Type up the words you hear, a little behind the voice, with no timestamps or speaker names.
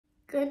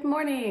Good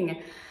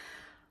morning.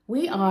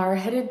 We are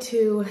headed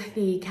to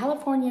the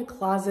California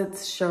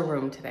Closets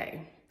showroom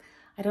today.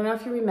 I don't know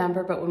if you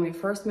remember, but when we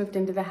first moved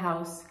into the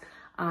house,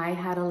 I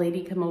had a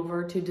lady come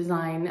over to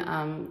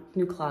design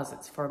new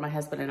closets for my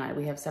husband and I.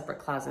 We have separate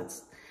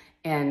closets,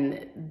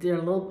 and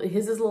they're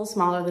his is a little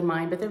smaller than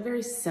mine, but they're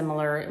very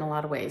similar in a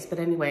lot of ways. But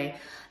anyway,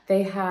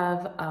 they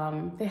have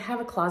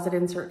a closet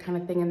insert kind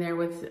of thing in there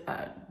with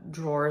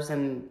drawers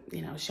and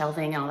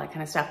shelving and all that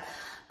kind of stuff.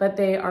 But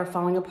they are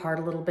falling apart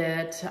a little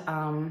bit.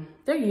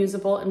 They're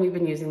usable and we've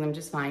been using them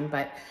just fine,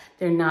 but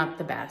they're not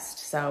the best.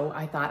 So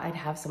I thought I'd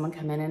have someone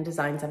come in and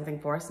design something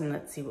for us and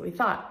let's see what we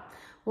thought.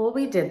 Well,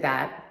 we did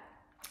that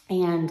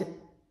and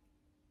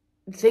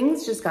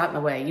things just got in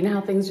the way. You know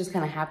how things just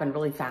kind of happened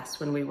really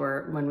fast when we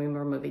were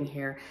moving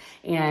here,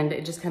 and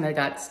it just kind of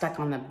got stuck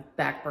on the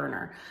back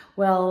burner.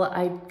 Well,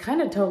 I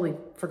kind of totally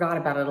forgot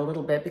about it a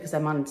little bit because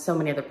I'm on so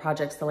many other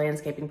projects. The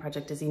landscaping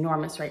project is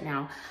enormous right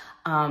now.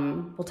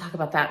 We'll talk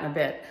about that in a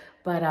bit,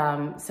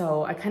 but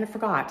so I kind of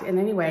forgot. And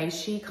anyway,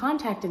 she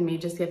contacted me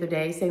just the other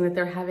day saying that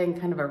they're having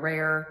kind of a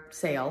rare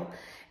sale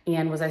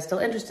and was I still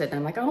interested? And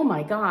I'm like, oh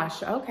my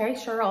gosh, okay,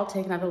 sure, I'll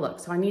take another look.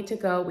 So I need to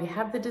go, we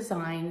have the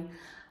design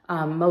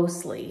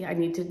mostly. I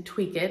need to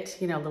tweak it,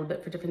 a little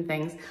bit for different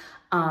things.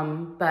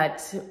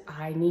 But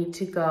I need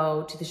to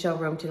go to the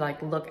showroom to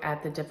look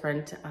at the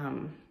different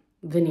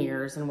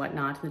veneers and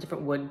whatnot, the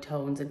different wood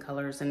tones and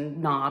colors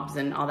and knobs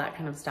and all that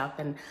kind of stuff,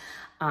 and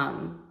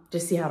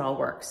just see how it all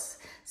works.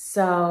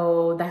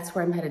 So that's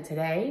where I'm headed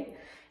today,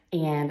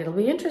 and it'll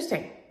be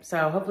interesting.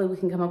 So hopefully we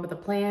can come up with a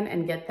plan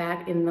and get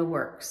that in the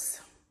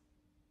works.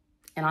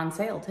 And on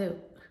sale too.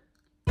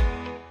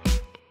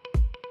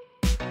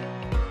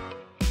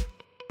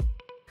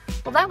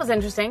 Well, that was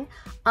interesting.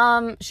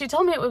 She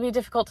told me it would be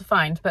difficult to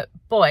find, but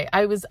boy,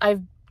 I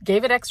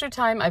gave it extra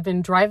time. I've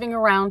been driving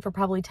around for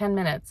probably 10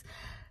 minutes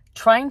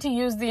trying to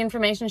use the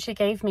information she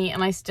gave me,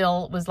 and I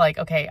still was like,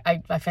 okay,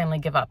 I finally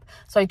give up.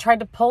 So I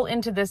tried to pull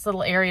into this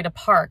little area to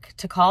park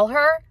to call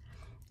her.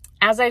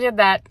 As I did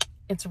that,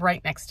 it's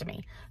right next to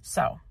me.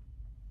 So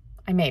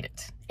I made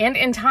it. And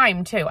in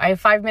time too. I have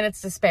 5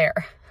 minutes to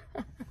spare.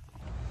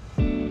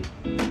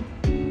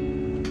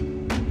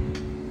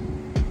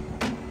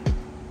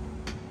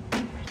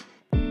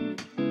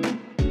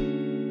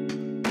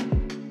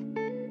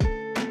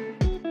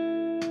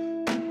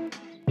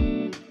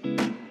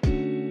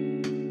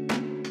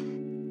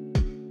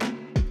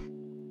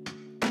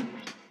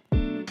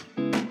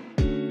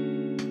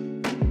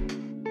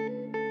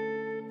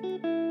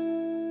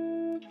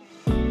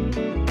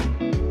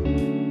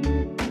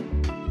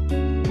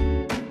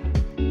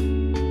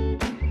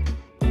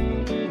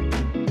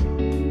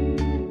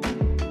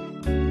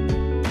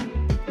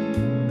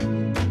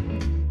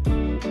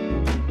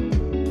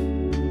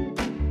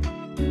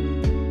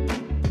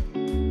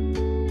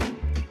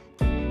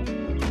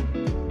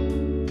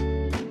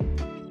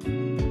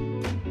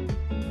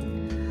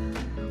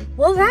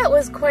 Well, that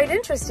was quite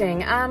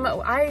interesting.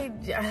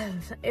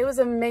 It was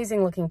an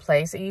amazing looking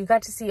place. You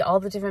got to see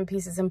all the different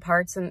pieces and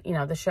parts and,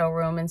 the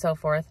showroom and so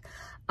forth.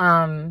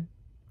 And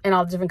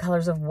all the different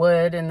colors of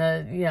wood and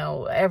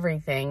the,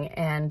 everything.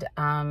 And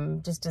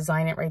just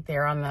design it right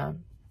there on the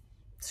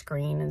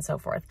screen and so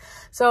forth.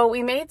 So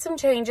we made some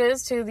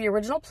changes to the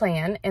original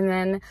plan, and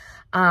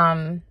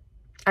then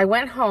I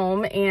went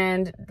home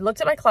and looked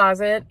at my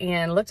closet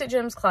and looked at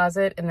Jim's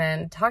closet and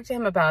then talked to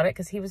him about it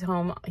because he was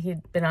home.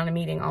 He'd been on a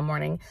meeting all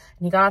morning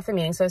and he got off the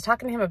meeting. So I was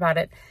talking to him about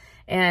it,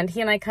 and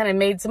he and I kind of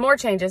made some more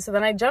changes. So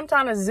then I jumped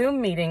on a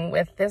Zoom meeting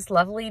with this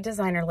lovely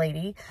designer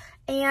lady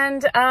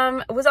and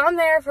was on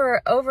there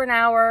for over an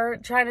hour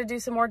trying to do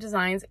some more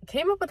designs,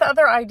 came up with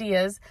other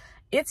ideas.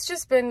 It's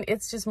just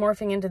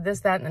morphing into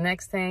this, that, and the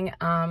next thing.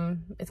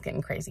 It's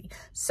getting crazy.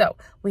 So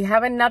we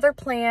have another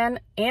plan,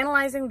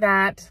 analyzing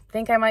that.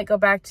 Think I might go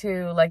back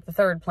to the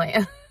third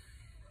plan.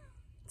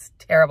 It's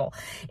terrible.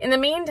 In the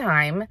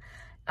meantime,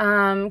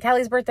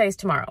 Callie's birthday is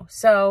tomorrow.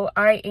 So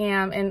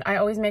and I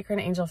always make her an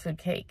angel food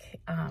cake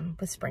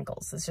with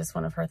sprinkles. It's just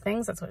one of her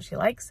things. That's what she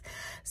likes.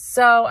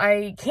 So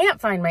I can't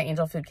find my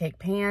angel food cake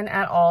pan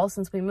at all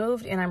since we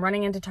moved, and I'm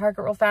running into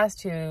Target real fast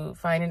to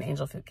find an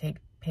angel food cake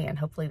pan.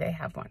 Hopefully they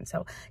have one.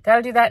 So got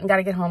to do that and got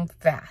to get home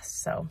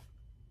fast. So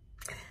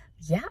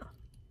yeah,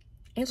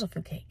 angel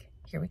food cake.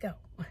 Here we go.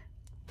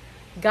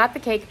 Got the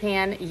cake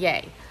pan.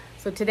 Yay.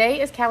 So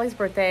today is Callie's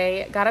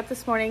birthday. Got up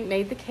this morning,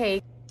 made the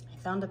cake. I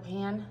found a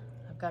pan.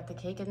 I've got the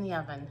cake in the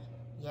oven.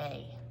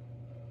 Yay.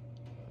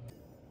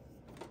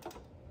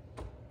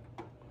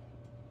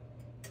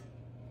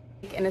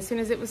 And as soon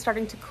as it was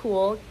starting to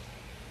cool,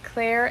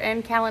 Claire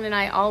and Callan and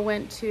I all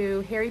went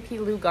to Harry P.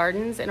 Lou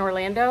Gardens in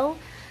Orlando.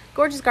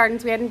 Gorgeous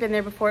gardens. We hadn't been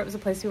there before. It was a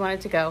place we wanted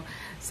to go.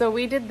 So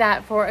we did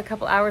that for a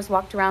couple hours,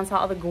 walked around, saw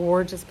all the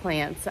gorgeous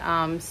plants.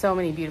 So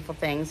many beautiful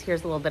things. Here's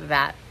a little bit of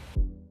that.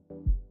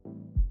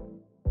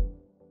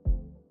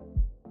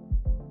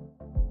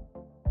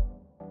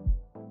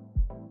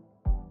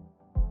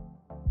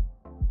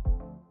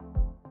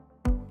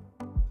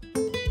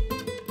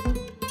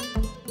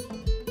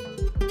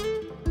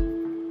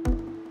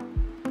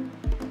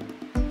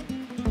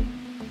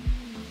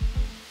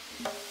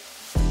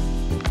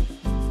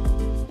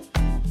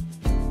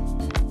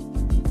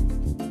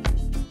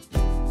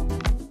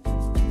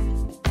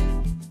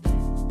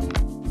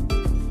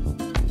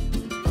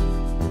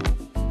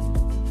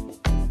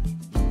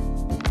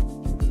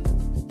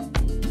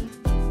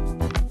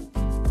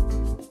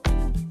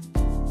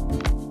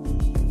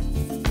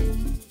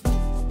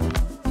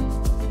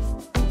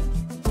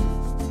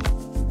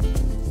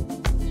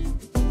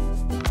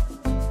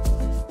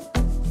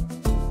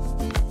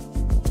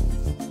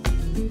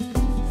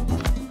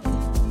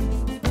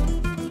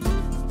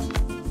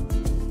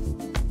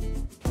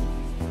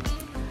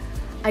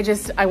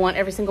 I want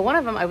every single one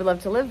of them. I would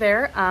love to live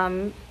there.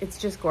 It's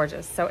just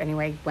gorgeous. So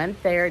anyway,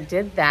 went there,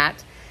 did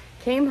that,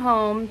 came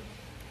home,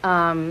 did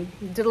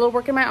a little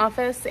work in my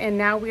office, and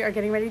now we are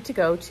getting ready to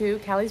go to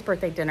Callie's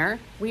birthday dinner.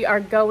 We are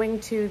going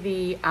to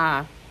the,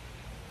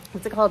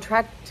 what's it called?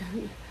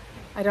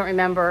 I don't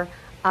remember.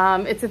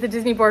 It's at the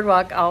Disney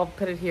Boardwalk. I'll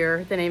put it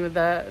here, the name of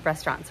the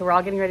restaurant. So we're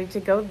all getting ready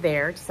to go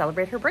there to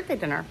celebrate her birthday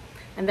dinner.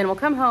 And then we'll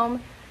come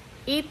home,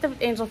 eat the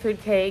angel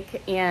food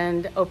cake,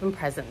 and open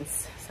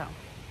presents. So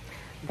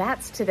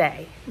that's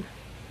today.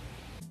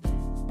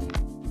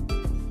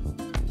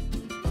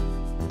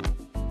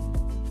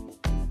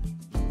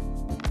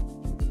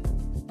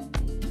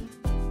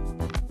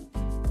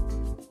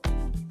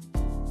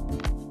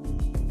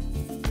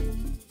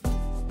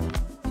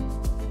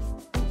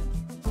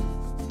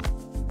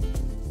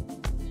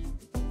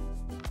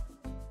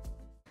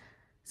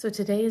 So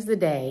today is the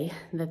day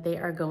that they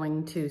are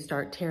going to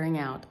start tearing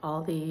out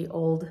all the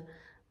old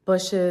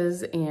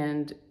bushes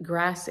and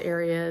grass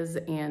areas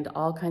and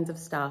all kinds of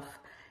stuff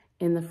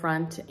in the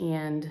front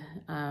and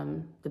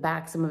the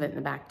back, some of it in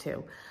the back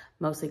too,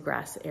 mostly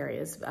grass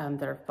areas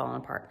that are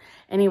falling apart.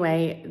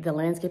 Anyway, the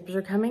landscapers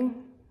are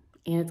coming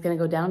and it's gonna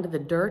go down to the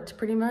dirt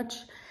pretty much.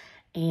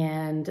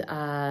 And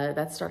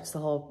that starts the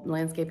whole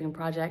landscaping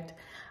project.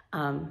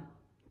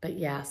 But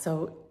yeah,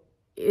 so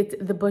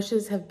the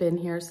bushes have been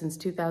here since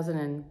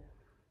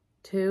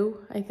 2002,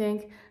 I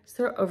think.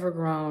 So they're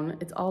overgrown.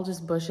 It's all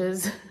just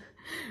bushes.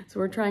 So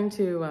we're trying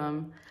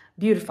to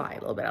beautify a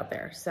little bit out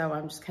there. So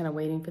I'm just kind of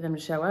waiting for them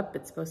to show up.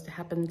 It's supposed to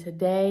happen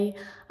today.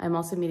 I'm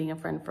also meeting a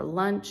friend for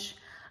lunch.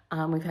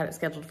 We've had it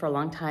scheduled for a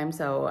long time,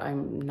 so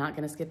I'm not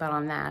gonna skip out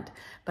on that.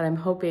 But I'm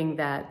hoping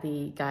that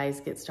the guys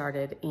get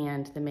started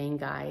and the main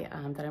guy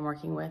that I'm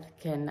working with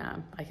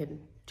I can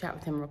chat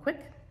with him real quick.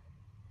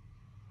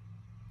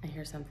 I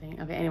hear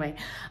something. Okay, anyway,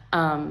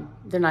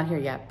 they're not here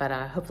yet, but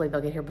hopefully they'll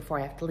get here before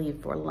I have to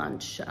leave for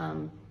lunch,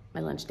 my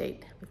lunch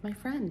date with my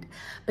friend.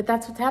 But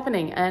that's what's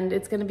happening, and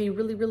it's gonna be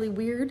really, really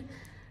weird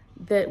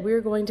that we're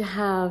going to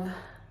have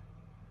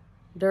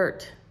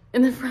dirt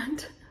in the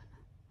front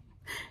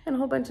and a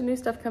whole bunch of new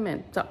stuff come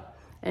in. So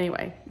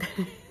anyway,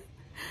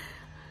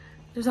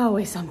 there's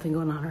always something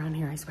going on around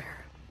here, I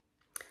swear.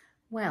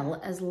 Well,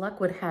 as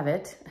luck would have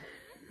it,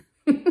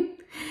 the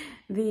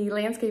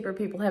landscaper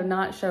people have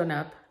not shown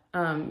up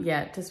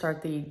yet to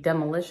start the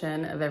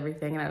demolition of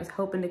everything, and I was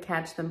hoping to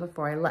catch them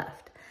before I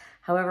left.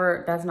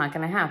 However, that's not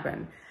gonna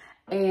happen.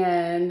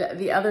 And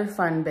the other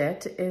fun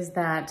bit is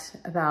that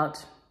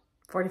about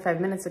 45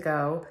 minutes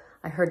ago,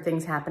 I heard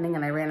things happening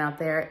and I ran out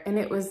there, and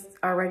it was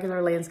our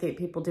regular landscape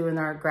people doing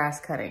our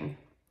grass cutting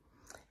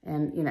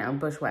and, you know,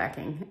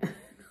 bushwhacking,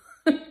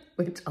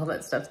 which all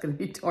that stuff's gonna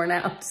be torn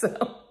out.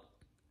 So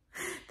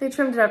they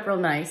trimmed it up real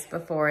nice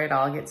before it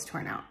all gets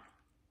torn out.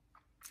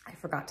 I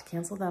forgot to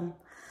cancel them.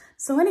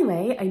 So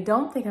anyway, I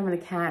don't think I'm gonna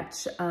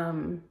catch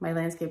my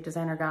landscape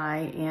designer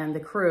guy and the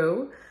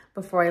crew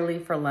before I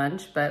leave for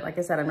lunch. But like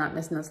I said, I'm not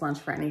missing this lunch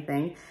for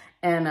anything.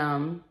 And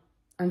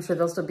I'm sure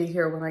they'll still be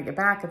here when I get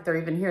back, if they're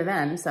even here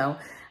then. So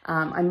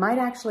I might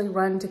actually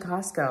run to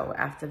Costco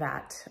after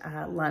that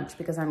lunch,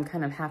 because I'm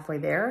kind of halfway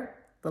there,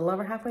 a little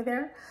over halfway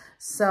there.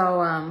 So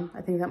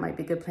I think that might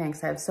be a good plan,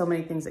 because I have so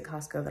many things at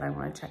Costco that I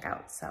wanna check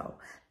out. So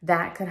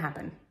that could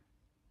happen.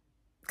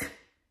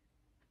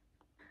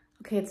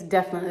 Okay, it's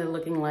definitely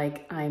looking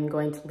like I'm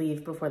going to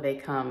leave before they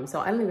come.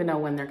 So I don't even know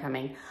when they're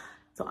coming.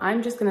 So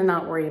I'm just gonna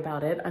not worry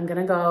about it. I'm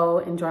gonna go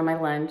enjoy my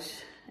lunch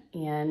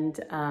and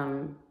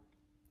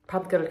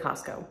probably go to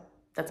Costco.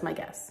 That's my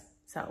guess.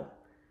 So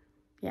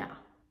yeah,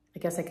 I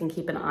guess I can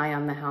keep an eye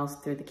on the house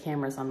through the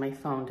cameras on my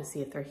phone to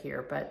see if they're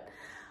here, but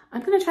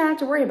I'm gonna try not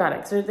to worry about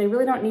it, because they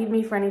really don't need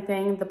me for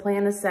anything. The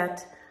plan is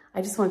set.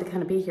 I just wanted to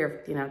kind of be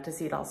here, you know, to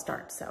see it all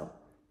start. So,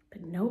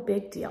 but no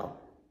big deal.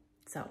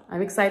 So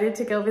I'm excited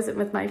to go visit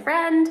with my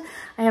friend.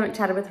 I haven't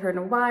chatted with her in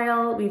a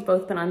while. We've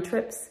both been on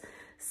trips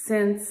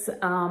since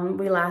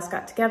we last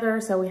got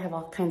together. So we have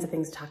all kinds of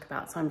things to talk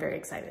about. So I'm very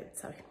excited.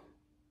 So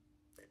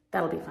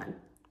that'll be fun.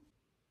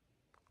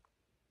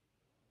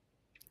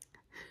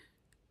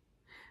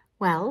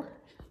 Well,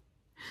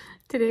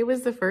 today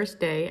was the first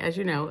day, as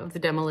you know, of the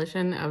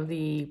demolition of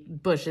the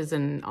bushes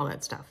and all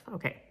that stuff.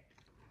 Okay.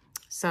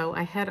 So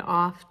I head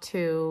off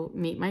to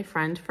meet my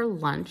friend for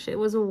lunch. It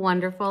was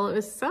wonderful. It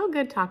was so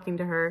good talking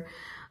to her.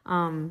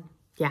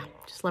 Yeah,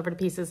 just love her to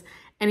pieces.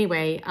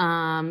 Anyway,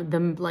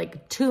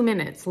 like 2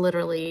 minutes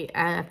literally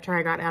after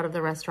I got out of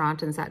the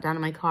restaurant and sat down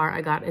in my car,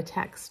 I got a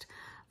text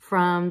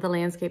from the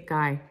landscape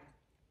guy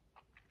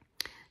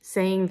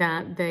saying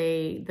that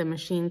the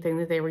machine thing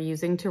that they were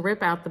using to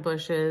rip out the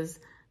bushes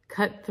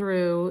cut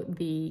through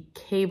the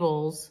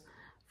cables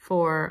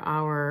for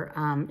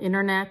our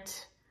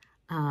internet,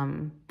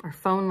 our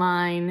phone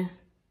line,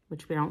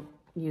 which we don't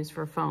use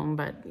for phone,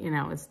 but you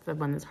know, it's the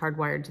one that's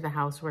hardwired to the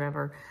house or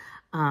whatever,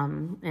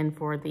 and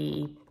for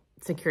the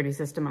security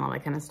system and all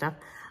that kind of stuff,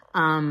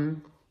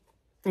 and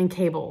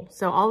cable.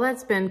 So all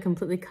that's been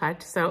completely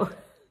cut. So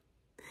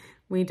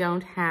we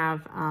don't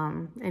have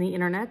any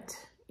internet,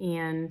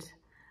 and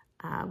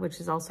which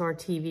is also our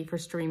TV for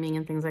streaming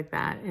and things like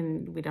that.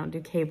 And we don't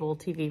do cable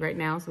TV right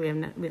now, so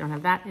we don't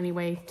have that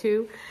anyway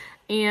too.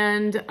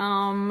 And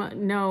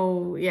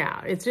no,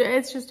 yeah,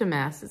 it's just a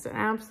mess. It's an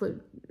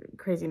absolute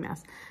crazy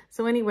mess.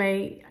 So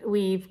anyway,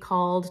 we've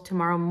called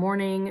tomorrow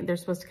morning. They're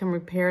supposed to come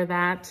repair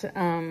that.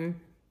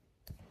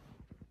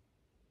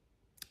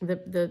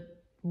 The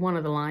one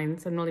of the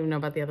lines. I don't even know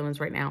about the other ones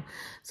right now.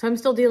 So I'm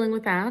still dealing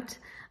with that.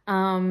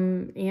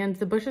 And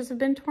the bushes have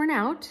been torn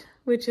out,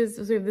 which is,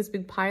 so we have this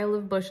big pile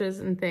of bushes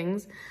and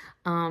things,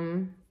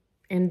 and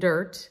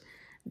dirt.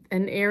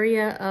 An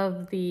area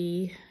of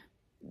the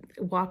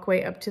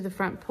walkway up to the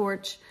front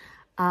porch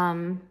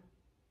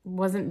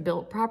wasn't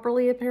built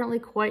properly, apparently.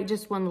 Quite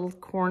just one little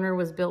corner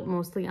was built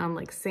mostly on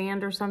like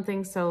sand or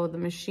something. So the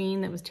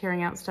machine that was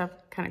tearing out stuff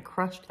kind of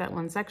crushed that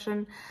one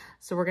section.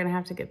 So we're gonna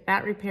have to get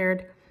that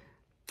repaired.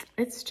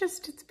 It's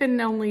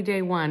been only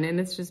day one and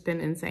it's just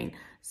been insane.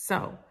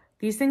 So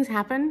these things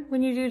happen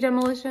when you do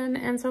demolition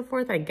and so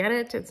forth. I get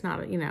it. It's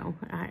not, you know,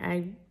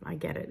 I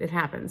get it. It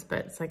happens,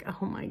 but it's like,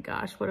 oh my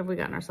gosh, what have we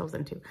gotten ourselves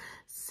into?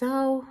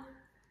 So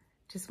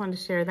just wanted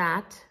to share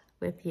that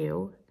with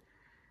you.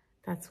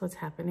 That's what's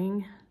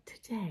happening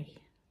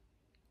today.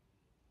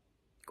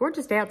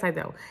 Gorgeous day outside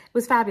though. It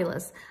was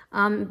fabulous.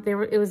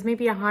 It was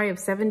maybe a high of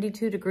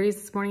 72 degrees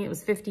this morning. It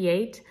was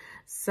 58.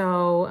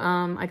 So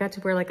I got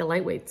to wear like a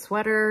lightweight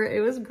sweater. It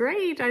was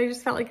great. I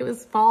just felt like it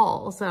was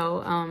fall.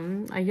 So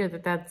I hear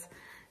that that's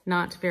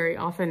not very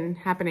often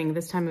happening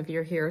this time of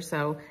year here.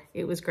 So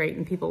it was great.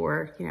 And people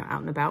were, you know,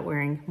 out and about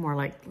wearing more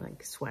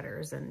like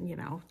sweaters and, you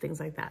know, things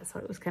like that. So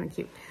it was kind of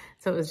cute.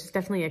 So it was just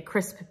definitely a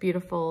crisp,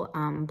 beautiful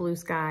blue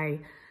sky,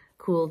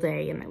 cool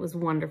day. And it was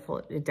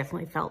wonderful. It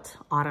definitely felt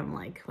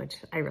autumn-like, which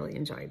I really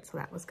enjoyed. So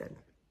that was good.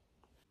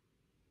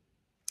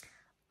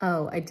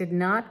 Oh, I did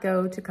not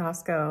go to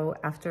Costco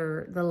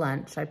after the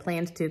lunch. I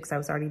planned to because I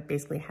was already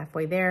basically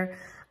halfway there.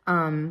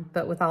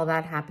 But with all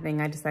that happening,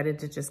 I decided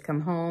to just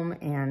come home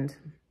and,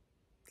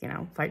 you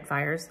know, fight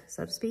fires,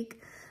 so to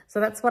speak.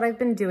 So that's what I've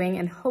been doing.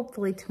 And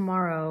hopefully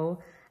tomorrow,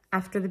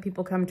 after the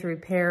people come to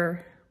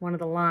repair one of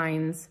the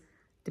lines,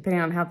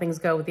 depending on how things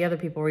go with the other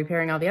people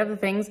repairing all the other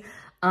things,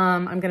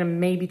 I'm gonna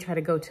maybe try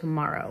to go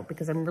tomorrow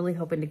because I'm really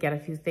hoping to get a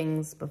few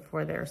things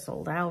before they're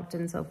sold out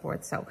and so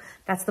forth. So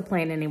that's the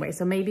plan anyway.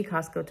 So maybe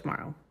Costco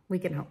tomorrow. We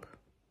can hope.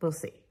 We'll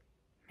see.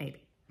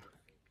 Maybe.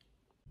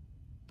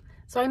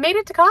 So I made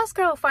it to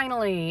Costco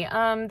finally.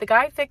 The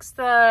guy fixed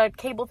the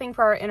cable thing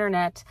for our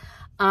internet,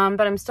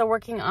 but I'm still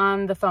working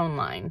on the phone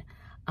line,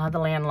 the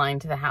landline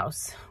to the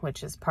house,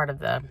 which is part of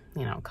the,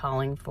 you know,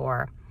 calling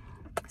for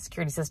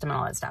security system and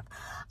all that stuff.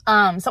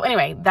 So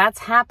anyway, that's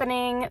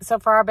happening so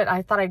far, but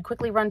I thought I'd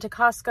quickly run to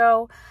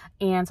Costco.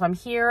 And so I'm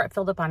here, I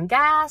filled up on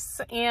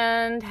gas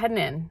and heading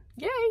in.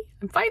 Yay,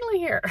 I'm finally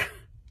here.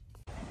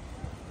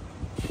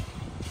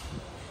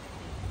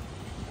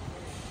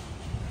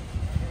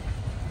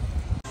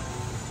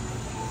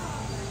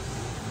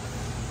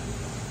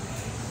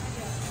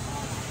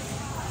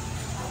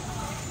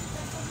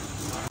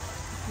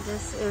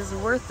 This is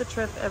worth the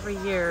trip every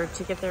year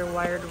to get their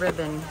wired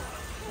ribbon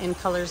in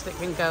colors that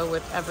can go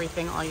with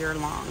everything all year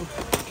long.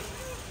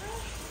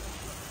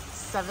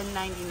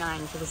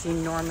 $7.99 for this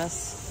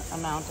enormous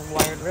amount of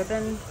wired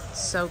ribbon.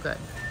 So good.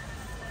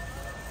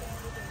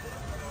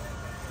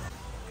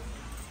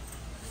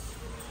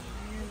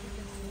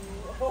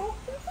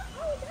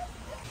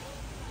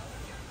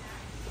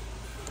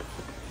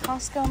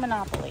 Costco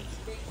Monopoly.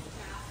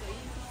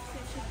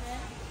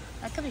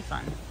 That could be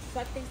fun.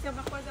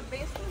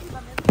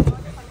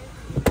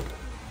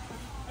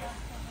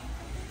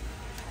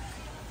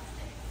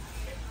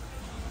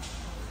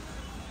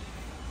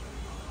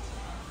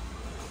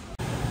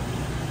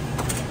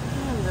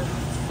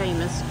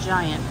 Famous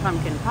giant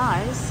pumpkin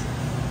pies,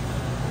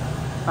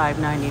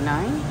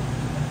 $5.99.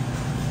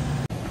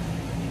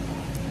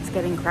 It's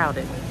getting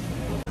crowded.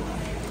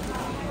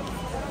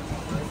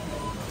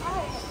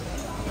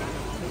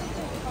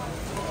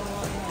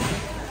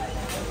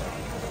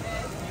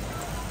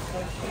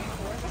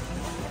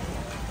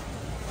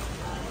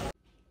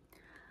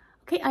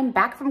 Okay, I'm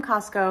back from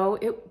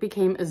Costco. It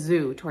became a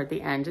zoo toward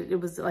the end. It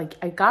was like,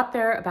 I got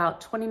there about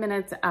 20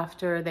 minutes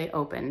after they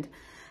opened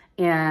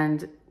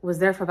and was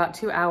there for about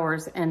 2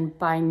 hours. And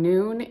by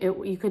noon,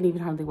 you couldn't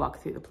even hardly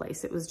walk through the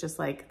place. It was just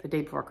like the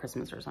day before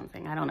Christmas or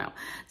something. I don't know.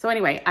 So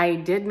anyway, I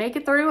did make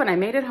it through and I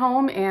made it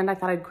home and I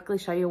thought I'd quickly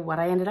show you what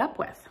I ended up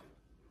with.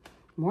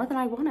 More than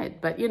I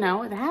wanted, but you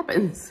know, it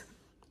happens.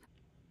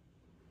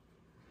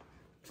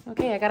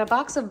 Okay, I got a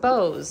box of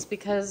bows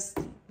because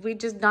we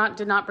did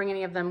not bring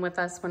any of them with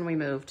us when we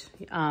moved.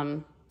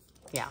 Some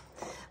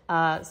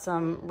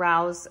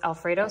Rao's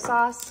Alfredo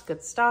sauce,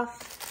 good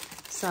stuff.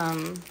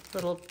 Some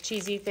little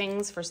cheesy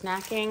things for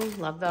snacking,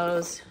 love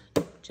those.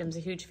 Jim's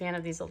a huge fan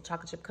of these little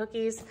chocolate chip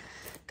cookies.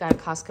 Got a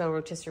Costco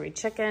rotisserie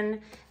chicken.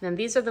 And then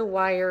these are the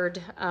wired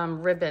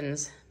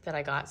ribbons that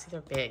I got. See,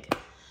 they're big.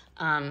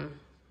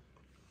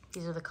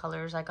 These are the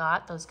colors I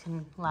got. Those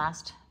can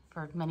last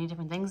for many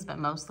different things, but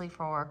mostly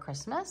for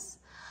Christmas.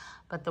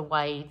 But the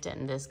white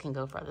and this can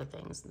go for other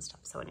things and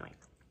stuff. So anyway,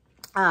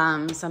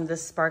 Some of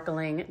this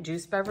sparkling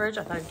juice beverage.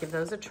 I thought I'd give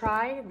those a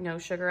try. No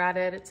sugar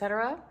added,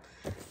 etc.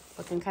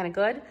 Looking kind of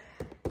good.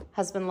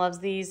 Husband loves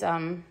these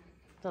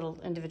little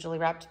individually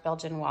wrapped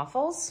Belgian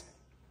waffles.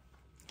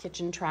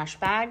 Kitchen trash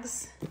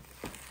bags.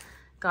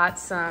 Got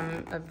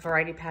a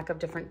variety pack of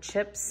different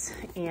chips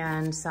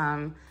and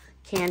some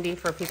candy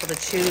for people to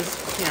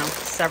choose, you know,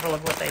 several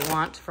of what they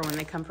want for when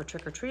they come for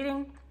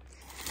trick-or-treating.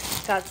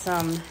 Got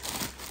some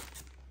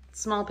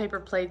small paper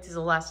plates. These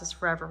will last us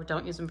forever. We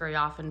don't use them very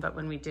often, but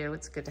when we do,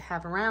 it's good to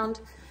have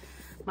around.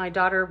 My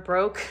daughter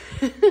broke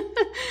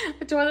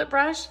a toilet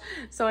brush,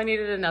 so I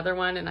needed another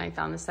one, and I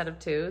found a set of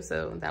 2,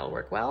 so that'll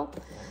work well.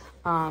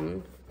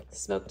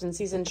 Smoked and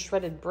seasoned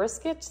shredded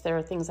brisket. There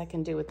are things I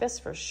can do with this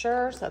for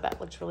sure, so that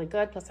looks really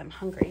good. Plus I'm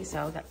hungry,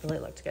 so that really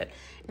looked good.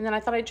 And then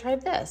I thought I'd try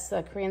this,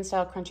 the Korean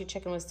style crunchy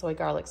chicken with soy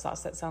garlic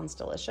sauce. That sounds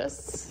delicious,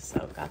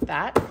 so got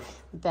that.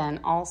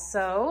 Then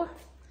also,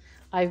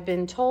 I've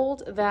been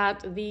told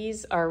that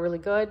these are really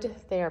good.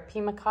 They are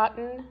Pima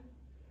cotton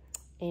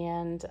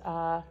and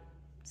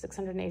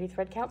 680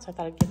 thread count, so I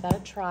thought I'd give that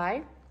a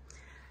try.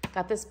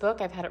 Got this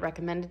book. I've had it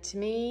recommended to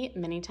me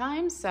many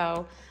times,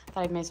 so I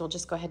thought I may as well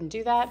just go ahead and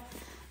do that.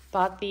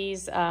 Bought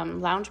these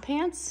lounge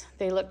pants.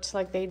 They looked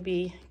like they'd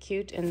be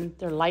cute, and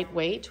they're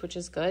lightweight, which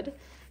is good.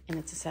 And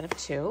it's a set of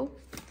 2.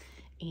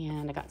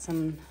 And I got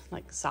some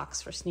like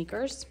socks for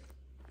sneakers.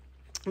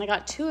 And I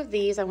got 2 of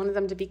these. I wanted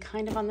them to be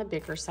kind of on the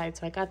bigger side,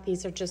 so I got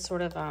these. Are just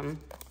sort of,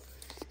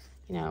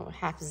 you know,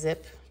 half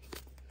zip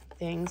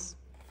things.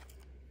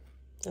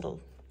 Little,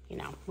 you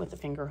know, with the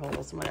finger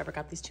holes and whatever.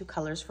 Got these 2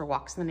 colors for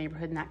walks in the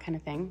neighborhood and that kind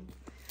of thing.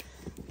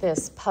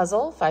 This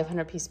puzzle,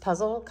 500-piece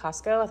puzzle,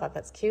 Costco. I thought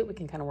that's cute. We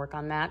can kind of work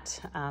on that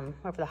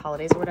over the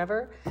holidays or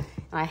whatever. And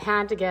I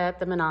had to get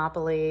the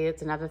Monopoly.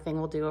 It's another thing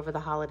we'll do over the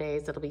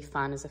holidays. It'll be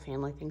fun as a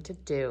family thing to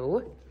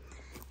do.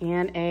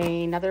 And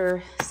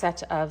another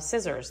set of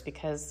scissors,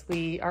 because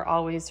we are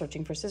always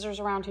searching for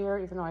scissors around here,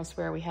 even though I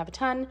swear we have a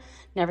ton.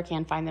 Never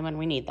can find them when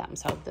we need them.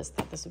 So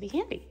thought this would be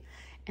handy.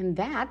 And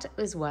that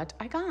is what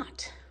I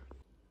got.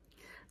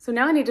 So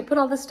now I need to put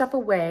all this stuff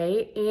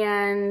away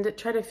and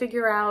try to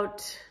figure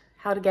out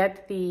how to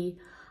get the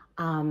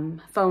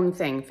phone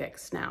thing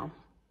fixed now.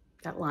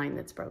 That line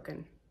that's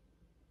broken.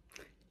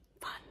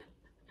 Fun.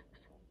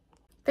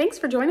 Thanks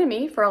for joining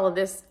me for all of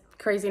this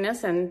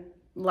craziness and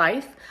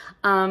life.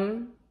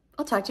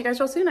 I'll talk to you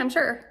guys real soon, I'm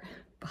sure.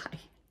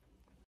 Bye.